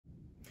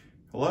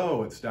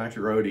Hello, it's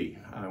Dr. Odie.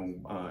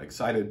 I'm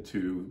excited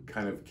to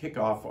kind of kick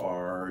off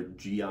our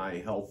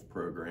GI health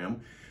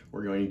program.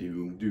 We're going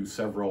to do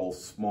several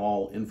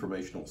small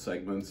informational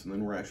segments, and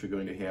then we're actually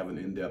going to have an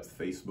in-depth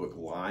Facebook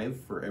Live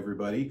for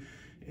everybody.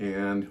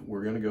 And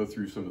we're going to go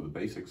through some of the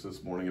basics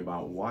this morning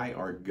about why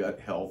our gut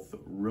health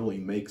really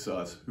makes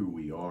us who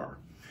we are.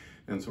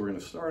 And so we're going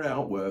to start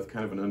out with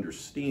kind of an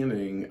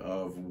understanding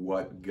of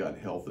what gut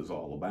health is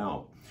all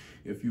about.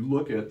 If you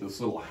look at this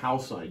little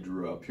house I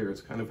drew up here, it's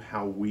kind of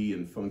how we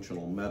in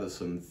functional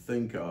medicine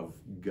think of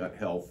gut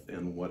health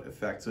and what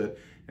affects it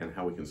and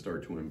how we can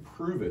start to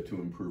improve it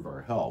to improve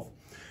our health.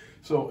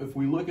 So if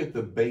we look at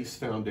the base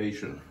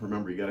foundation,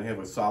 remember you got to have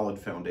a solid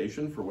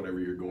foundation for whatever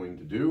you're going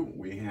to do.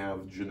 We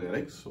have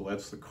genetics, so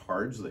that's the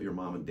cards that your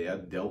mom and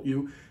dad dealt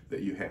you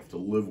that you have to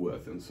live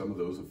with, and some of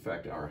those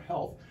affect our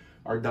health.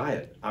 Our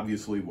diet,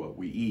 obviously what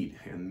we eat,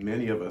 and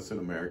many of us in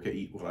America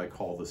eat what I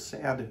call the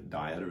SAD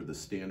diet, or the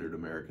standard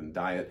American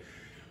diet,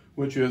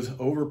 which is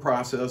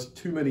over-processed,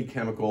 too many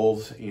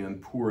chemicals,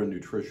 and poor in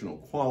nutritional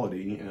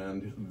quality,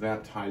 and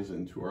that ties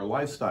into our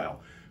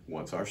lifestyle.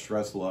 What's our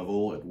stress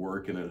level at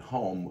work and at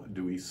home?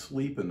 Do we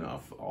sleep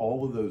enough?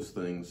 All of those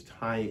things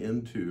tie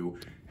into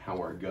how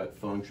our gut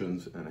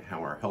functions and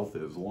how our health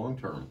is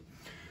long-term.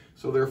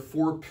 So there are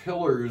four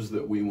pillars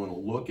that we want to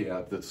look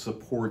at that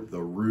support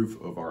the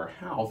roof of our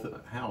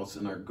house,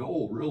 and our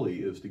goal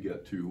really is to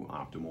get to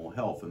optimal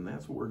health, and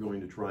that's what we're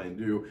going to try and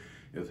do,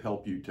 is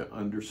help you to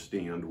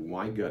understand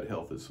why gut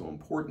health is so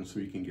important so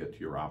you can get to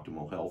your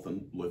optimal health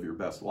and live your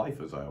best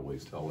life, as I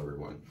always tell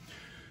everyone.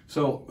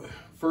 So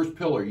first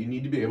pillar, you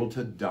need to be able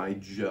to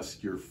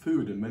digest your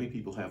food, and many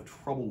people have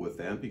trouble with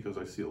that because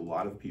I see a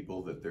lot of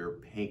people that their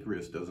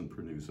pancreas doesn't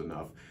produce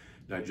enough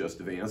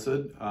digestive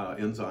acid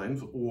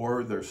enzymes,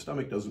 or their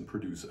stomach doesn't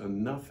produce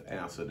enough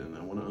acid. And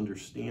I want to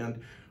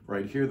understand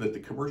right here that the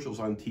commercials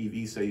on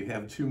TV say you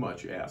have too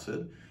much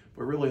acid,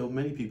 but really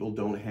many people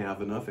don't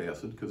have enough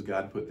acid because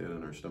God put that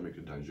in our stomach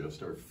to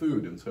digest our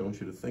food. And so I want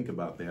you to think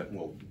about that, and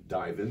we'll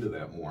dive into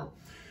that more.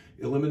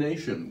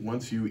 Elimination,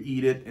 once you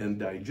eat it and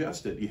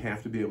digest it, you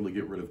have to be able to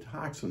get rid of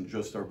toxins.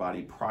 Just our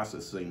body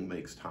processing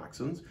makes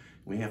toxins.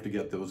 We have to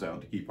get those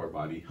out to keep our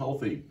body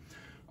healthy.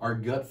 Our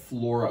gut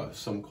flora,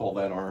 some call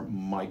that our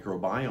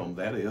microbiome.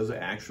 That is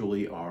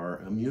actually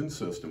our immune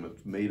system.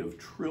 It's made of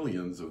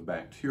trillions of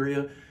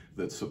bacteria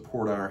that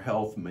support our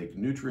health, make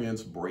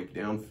nutrients, break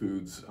down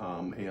foods,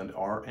 and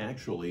are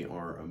actually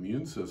our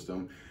immune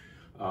system,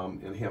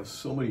 and have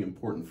so many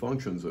important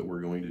functions that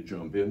we're going to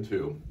jump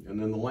into.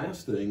 And then the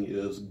last thing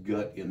is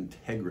gut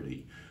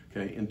integrity.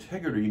 Okay,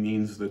 integrity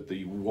means that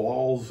the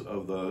walls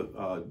of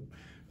the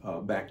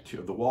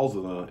the walls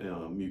of the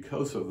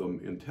mucosa of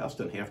the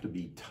intestine have to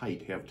be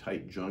tight, have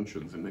tight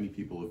junctions, and many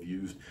people have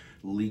used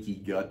leaky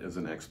gut as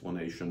an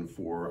explanation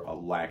for a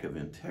lack of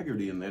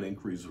integrity, and that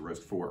increases the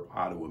risk for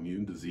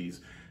autoimmune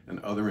disease and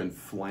other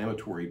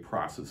inflammatory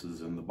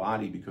processes in the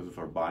body, because if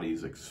our body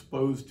is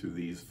exposed to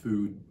these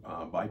food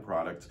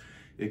byproducts,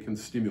 it can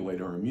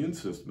stimulate our immune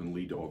system and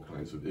lead to all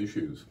kinds of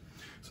issues.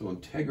 So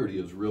integrity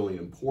is really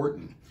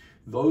important.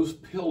 Those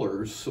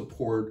pillars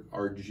support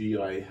our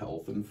GI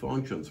health and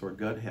function. So our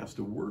gut has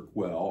to work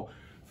well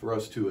for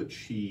us to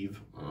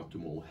achieve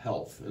optimal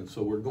health. And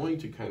so we're going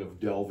to kind of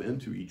delve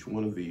into each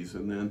one of these,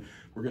 and then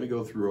we're going to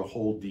go through a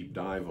whole deep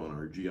dive on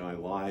our GI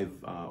Live,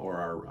 or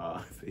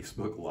our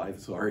Facebook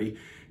Live, sorry,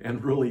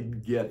 and really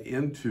get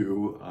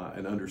into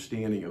an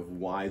understanding of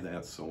why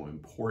that's so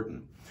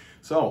important.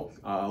 So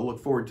look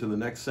forward to the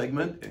next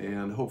segment,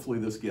 and hopefully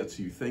this gets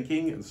you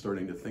thinking and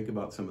starting to think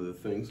about some of the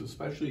things,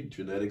 especially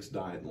genetics,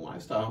 diet, and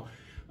lifestyle,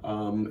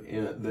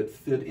 and that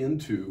fit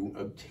into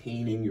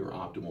obtaining your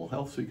optimal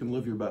health so you can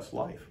live your best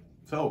life.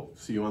 So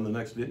see you on the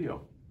next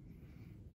video.